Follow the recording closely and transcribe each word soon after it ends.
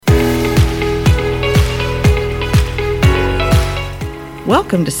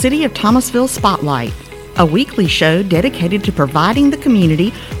Welcome to City of Thomasville Spotlight, a weekly show dedicated to providing the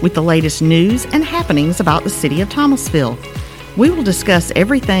community with the latest news and happenings about the City of Thomasville. We will discuss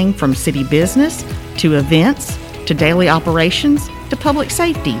everything from city business to events to daily operations to public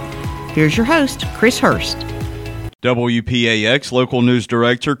safety. Here's your host, Chris Hurst. WPAX Local News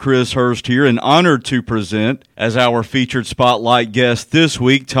Director Chris Hurst here, and honored to present as our featured spotlight guest this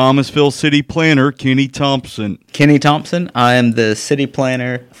week, Thomasville City Planner Kenny Thompson. Kenny Thompson, I am the city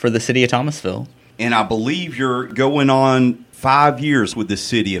planner for the City of Thomasville. And I believe you're going on 5 years with the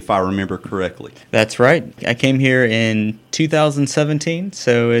city, if I remember correctly. That's right. I came here in 2017,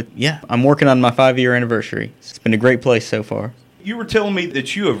 so I'm working on my 5-year anniversary. It's been a great place so far. You were telling me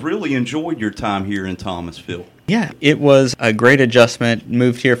that you have really enjoyed your time here in Thomasville. Yeah, it was a great adjustment.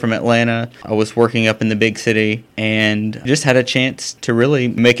 Moved here from Atlanta. I was working up in the big city and just had a chance to really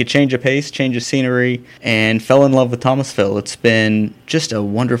make a change of pace, change of scenery, and fell in love with Thomasville. It's been just a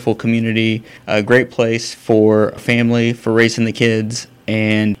wonderful community, a great place for family, for raising the kids,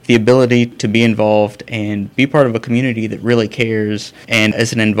 and the ability to be involved and be part of a community that really cares and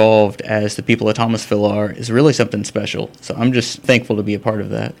as involved as the people of Thomasville are is really something special. So I'm just thankful to be a part of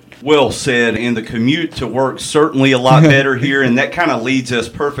that. Well said, and the commute to work certainly a lot better here, and that kind of leads us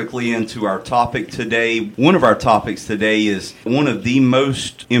perfectly into our topic today. One of our topics today is one of the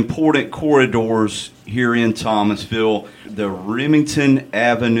most important corridors here in Thomasville, the Remington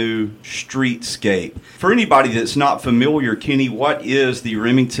Avenue streetscape. For anybody that's not familiar, Kenny, what is the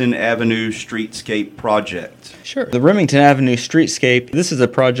Remington Avenue streetscape project? Sure. The Remington Avenue streetscape, this is a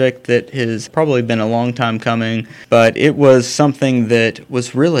project that has probably been a long time coming, but it was something that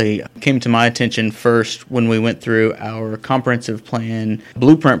was really came to my attention first when we went through our comprehensive plan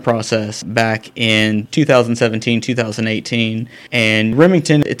blueprint process back in 2017, 2018. And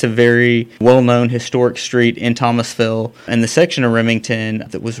Remington, it's a very well-known historic street in Thomasville, and the section of Remington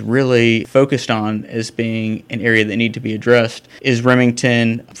that was really focused on as being an area that needed to be addressed is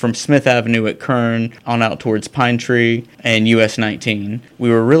Remington from Smith Avenue at Kern on out towards Pine Tree and US 19.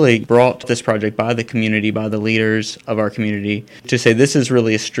 We were really brought to this project by the community, by the leaders of our community, to say this is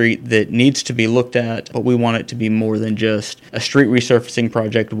really a street that needs to be looked at, but we want it to be more than just a street resurfacing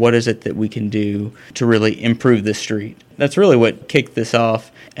project. What is it that we can do to really improve this street? That's really what kicked this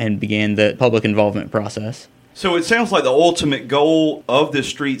off and began the public involvement process. So it sounds like the ultimate goal of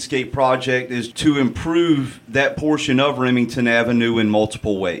this streetscape project is to improve that portion of Remington Avenue in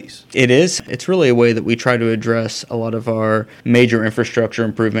multiple ways. It is. It's really a way that we try to address a lot of our major infrastructure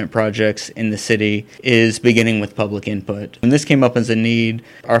improvement projects in the city is beginning with public input. When this came up as a need,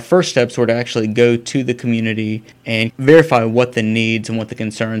 our first steps were to actually go to the community and verify what the needs and what the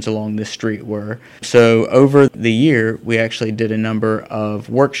concerns along this street were. So over the year, we actually did a number of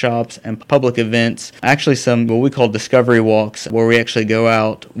workshops and public events, actually some what we call discovery walks, where we actually go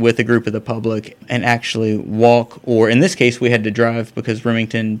out with a group of the public and actually walk, or in this case we had to drive because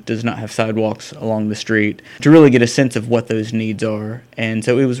Remington does not have sidewalks along the street, to really get a sense of what those needs are. And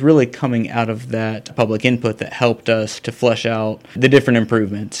so it was really coming out of that public input that helped us to flesh out the different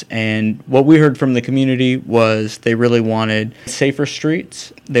improvements. And what we heard from the community was they really wanted safer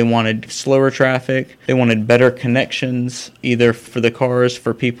streets, they wanted slower traffic, they wanted better connections, either for the cars,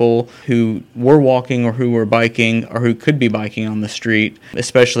 for people who were walking or who were biking or who could be biking on the street,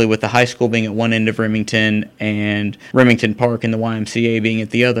 especially with the high school being at one end of Remington and Remington Park and the YMCA being at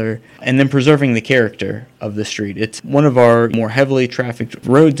the other, and then preserving the character of the street. It's one of our more heavily trafficked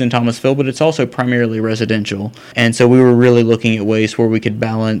roads in Thomasville, but it's also primarily residential. And so we were really looking at ways where we could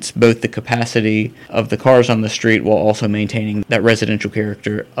balance both the capacity of the cars on the street while also maintaining that residential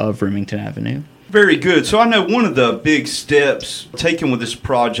character of Remington Avenue. Very good. So I know one of the big steps taken with this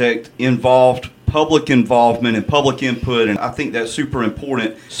project involved public involvement and public input, and I think that's super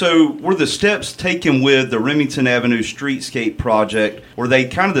important. So were the steps taken with the Remington Avenue streetscape project, were they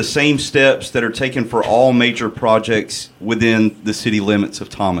kind of the same steps that are taken for all major projects within the city limits of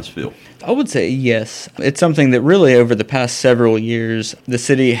Thomasville? I would say yes. It's something that really over the past several years, the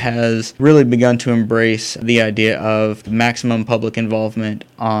city has really begun to embrace the idea of maximum public involvement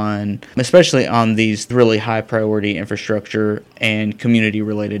especially on these really high priority infrastructure and community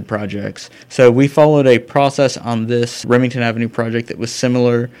related projects. So we followed a process on this Remington Avenue project that was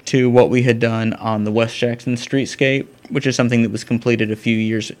similar to what we had done on the West Jackson streetscape, which is something that was completed a few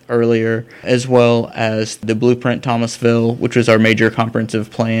years earlier, as well as the Blueprint Thomasville, which was our major comprehensive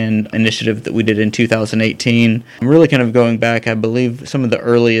plan initiative that we did in 2018. I'm really kind of going back, I believe some of the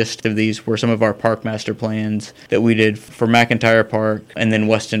earliest of these were some of our park master plans that we did for McIntyre Park and then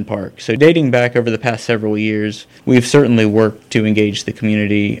Weston Park. So dating back over the past several years, we've certainly worked to engage the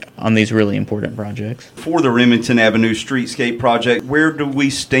community on these really important projects. For the Remington Avenue Streetscape project, where do we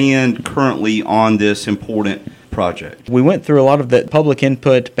stand currently on this important project? We went through a lot of the public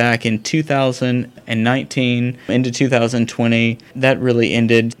input back in 2019 into 2020. That really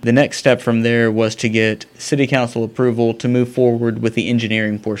ended. The next step from there was to get City Council approval to move forward with the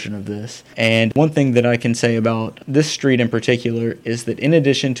engineering portion of this. And one thing that I can say about this street in particular is that in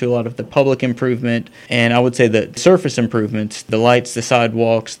addition to a lot of the public improvement, and I would say the surface improvements, the lights, the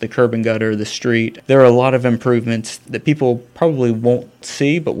sidewalks, the curb and gutter, the street, there are a lot of improvements that people probably won't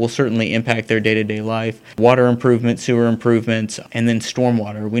see, but will certainly impact their day-to-day life. Water improvements, sewer improvements, and then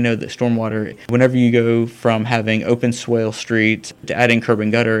stormwater. We know that stormwater, whenever you go from having open swale streets to adding curb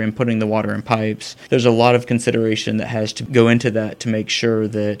and gutter and putting the water in pipes, there's a lot of consideration that has to go into that to make sure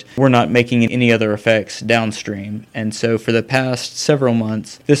that we're not making any other effects downstream. And so for the past several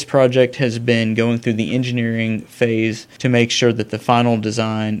months, this project has been going through the engineering phase to make sure that the final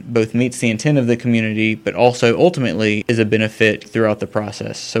design both meets the intent of the community, but also ultimately is a benefit throughout the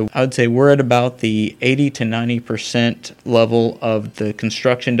process. So I would say we're at about the 80 to 90% level of the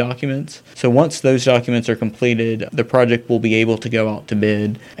construction documents. So once those documents are completed, the project will be able to go out to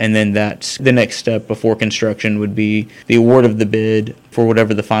bid, and then that's the next step before construction would be the award of the bid for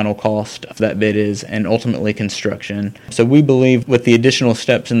whatever the final cost of that bid is, and ultimately construction. So we believe with the additional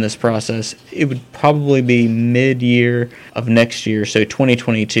steps in this process, it would probably be mid-year of next year, so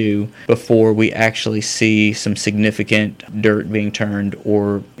 2022, before we actually see some significant dirt being turned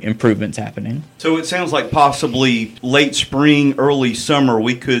or improvements happening. So it sounds like possibly late spring, early summer,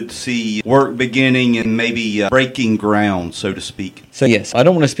 we could see work beginning and maybe breaking ground, so to speak. So yes, I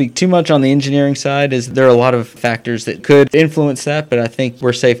don't want to speak too much on the engineering side, as there are a lot of factors that could influence that, but I think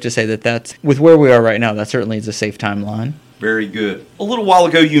we're safe to say that that's, with where we are right now, that certainly is a safe timeline. Very good. A little while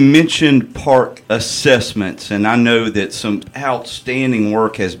ago, you mentioned park assessments, and I know that some outstanding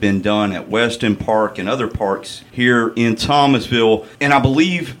work has been done at Weston Park and other parks here in Thomasville, and I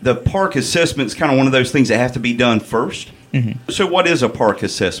believe the park assessment is kind of one of those things that have to be done first. Mm-hmm. So what is a park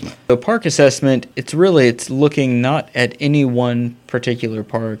assessment? A park assessment, it's looking not at any one particular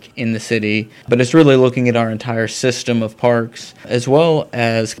park in the city, but it's really looking at our entire system of parks, as well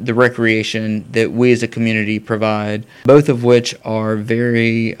as the recreation that we as a community provide, both of which are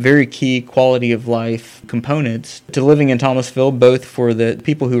very, very key quality of life components to living in Thomasville, both for the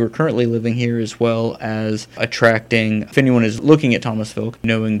people who are currently living here, as well as attracting, if anyone is looking at Thomasville,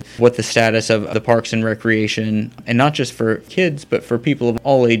 knowing what the status of the parks and recreation, and not just for kids, but for people of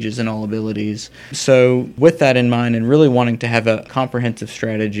all ages and all abilities. So with that in mind, and really wanting to have a comprehensive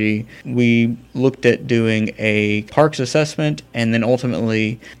strategy, we looked at doing a parks assessment and then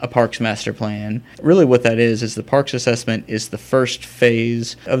ultimately a parks master plan. Really what that is the parks assessment is the first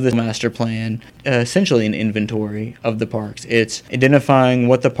phase of the master plan, essentially an inventory of the parks. It's identifying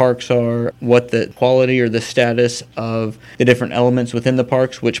what the parks are, what the quality or the status of the different elements within the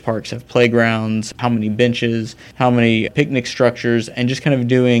parks, which parks have playgrounds, how many benches, how many picnic structures, and just kind of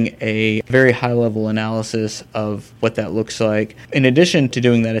doing a very high-level analysis of what that looks like. In addition to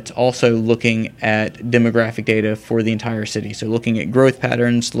doing that, it's also looking at demographic data for the entire city. So looking at growth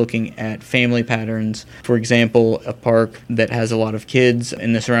patterns, looking at family patterns. For example, a park that has a lot of kids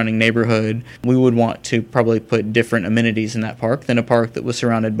in the surrounding neighborhood, we would want to probably put different amenities in that park than a park that was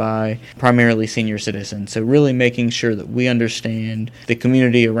surrounded by primarily senior citizens. So really making sure that we understand the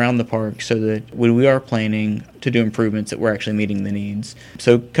community around the park so that when we are planning to do improvements that we're actually meeting the needs.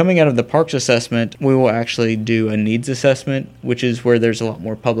 So coming out of the parks assessment, we will actually do a needs assessment, which is where there's a lot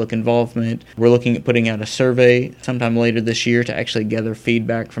more public involvement. We're looking at putting out a survey sometime later this year to actually gather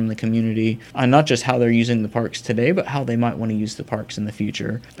feedback from the community on not just how they're using the parks today, but how they might want to use the parks in the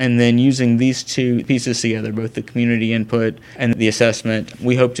future. And then using these two pieces together, both the community input and the assessment,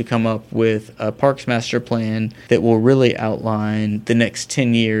 we hope to come up with a parks master plan that will really outline the next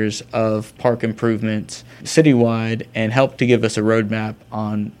 10 years of park improvements citywide and help to give us a roadmap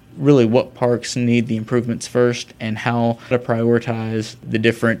on really what parks need the improvements first and how to prioritize the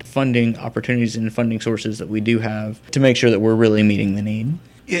different funding opportunities and funding sources that we do have to make sure that we're really meeting the need.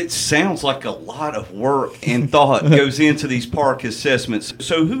 It sounds like a lot of work and thought goes into these park assessments.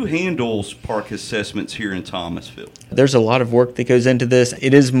 So who handles park assessments here in Thomasville? There's a lot of work that goes into this.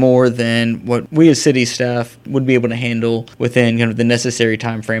 It is more than what we as city staff would be able to handle within kind of the necessary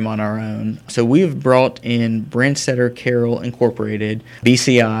time frame on our own. So we've brought in Branstetter Carroll Incorporated.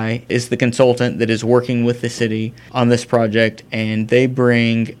 BCI is the consultant that is working with the city on this project, and they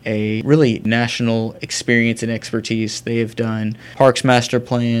bring a really national experience and expertise. They have done parks master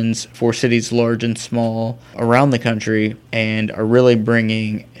plans for cities large and small around the country and are really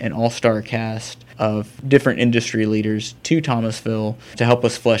bringing an all-star cast of different industry leaders to Thomasville to help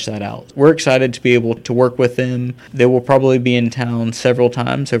us flesh that out. We're excited to be able to work with them. They will probably be in town several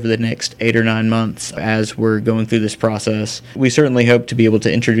times over the next 8 or 9 months as we're going through this process. We certainly hope to be able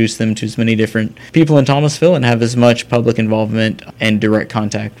to introduce them to as many different people in Thomasville and have as much public involvement and direct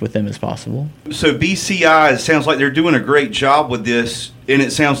contact with them as possible. So BCI, it sounds like they're doing a great job with this, and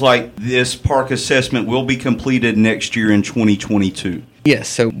it sounds like this park assessment will be completed next year in 2022. Yes,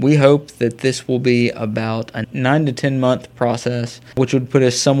 so we hope that this will be about a 9 to 10 month process, which would put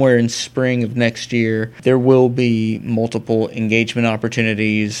us somewhere in spring of next year. There will be multiple engagement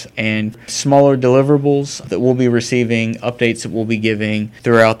opportunities and smaller deliverables that we'll be receiving, updates that we'll be giving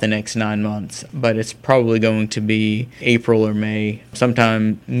throughout the next 9 months. But it's probably going to be April or May,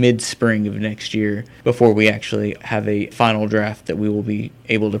 sometime mid-spring of next year, before we actually have a final draft that we will be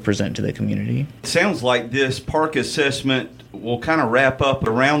able to present to the community. It sounds like this park assessment will kind of wrap up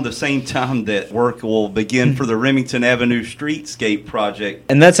around the same time that work will begin for the Remington Avenue Streetscape project.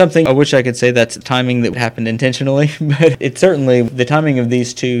 And that's something I wish I could say that's timing that happened intentionally, but it's certainly, the timing of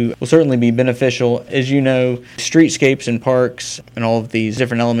these two will certainly be beneficial. As you know, streetscapes and parks and all of these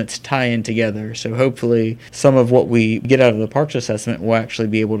different elements tie in together. So hopefully some of what we get out of the parks assessment will actually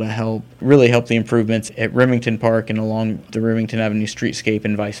be able to really help the improvements at Remington Park and along the Remington Avenue Streetscape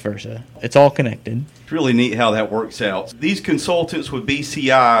and vice versa. It's all connected. It's really neat how that works out. These consultants with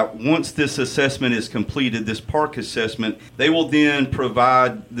BCI, once this assessment is completed, this park assessment, they will then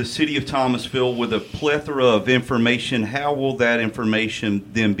provide the city of Thomasville with a plethora of information. How will that information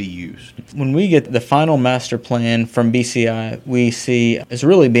then be used? When we get the final master plan from BCI, we see as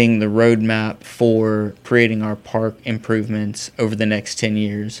really being the roadmap for creating our park improvements over the next 10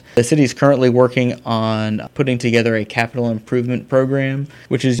 years. The city is currently working on putting together a capital improvement program,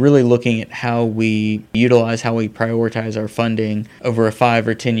 which is really looking at how we utilize, how we prioritize our funding over a 5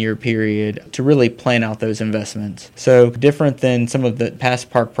 or 10 year period to really plan out those investments. So different than some of the past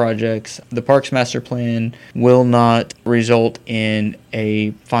park projects, the Parks Master Plan will not result in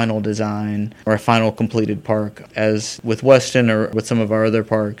a final design or a final completed park as with Weston or with some of our other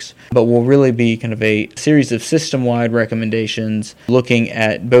parks, but will really be kind of a series of system-wide recommendations looking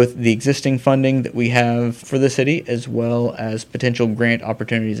at both the existing funding that we have for the city as well as potential grant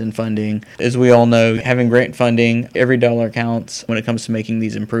opportunities and funding. As we all know, having grant funding, every dollar counts when it comes to making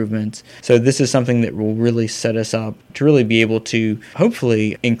these improvements. So this is something that will really set us up to really be able to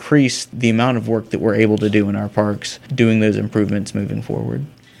hopefully increase the amount of work that we're able to do in our parks, doing those improvements moving forward.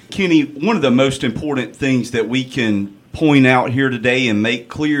 Kenny, one of the most important things that we can point out here today and make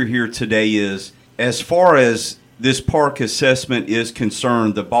clear here today is, as far as this park assessment is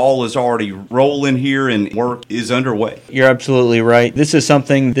concerned, the ball is already rolling here and work is underway. You're absolutely right. This is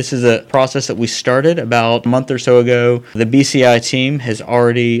a process that we started about a month or so ago. The BCI team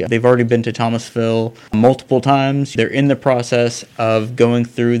they've already been to Thomasville multiple times. They're in the process of going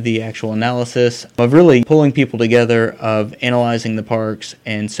through the actual analysis, of really pulling people together, of analyzing the parks.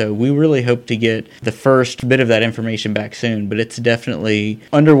 And so we really hope to get the first bit of that information back soon, but it's definitely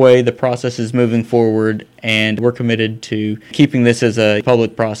underway. The process is moving forward, and we're committed to keeping this as a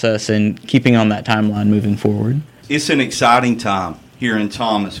public process and keeping on that timeline moving forward. It's an exciting time here in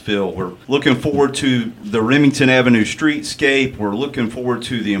Thomasville. We're looking forward to the Remington Avenue Streetscape. We're looking forward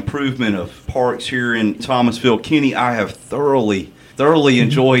to the improvement of parks here in Thomasville. Kenny, I have thoroughly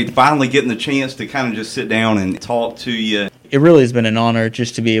enjoyed finally getting the chance to kind of just sit down and talk to you. It really has been an honor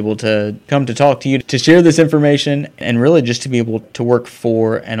just to be able to come to talk to you, to share this information, and really just to be able to work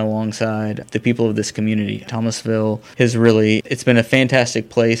for and alongside the people of this community. Thomasville it's been a fantastic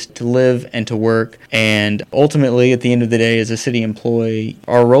place to live and to work, and ultimately at the end of the day as a city employee,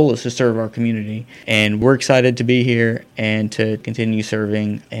 our role is to serve our community, and we're excited to be here and to continue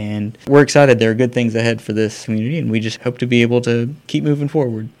serving, and we're excited there are good things ahead for this community, and we just hope to be able to keep moving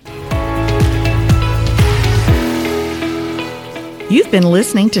forward. You've been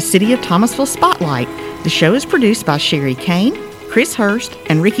listening to City of Thomasville Spotlight. The show is produced by Sherry Kane, Chris Hurst,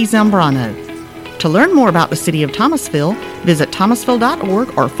 and Ricky Zambrano. To learn more about the City of Thomasville, visit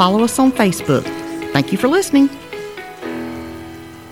thomasville.org or follow us on Facebook. Thank you for listening.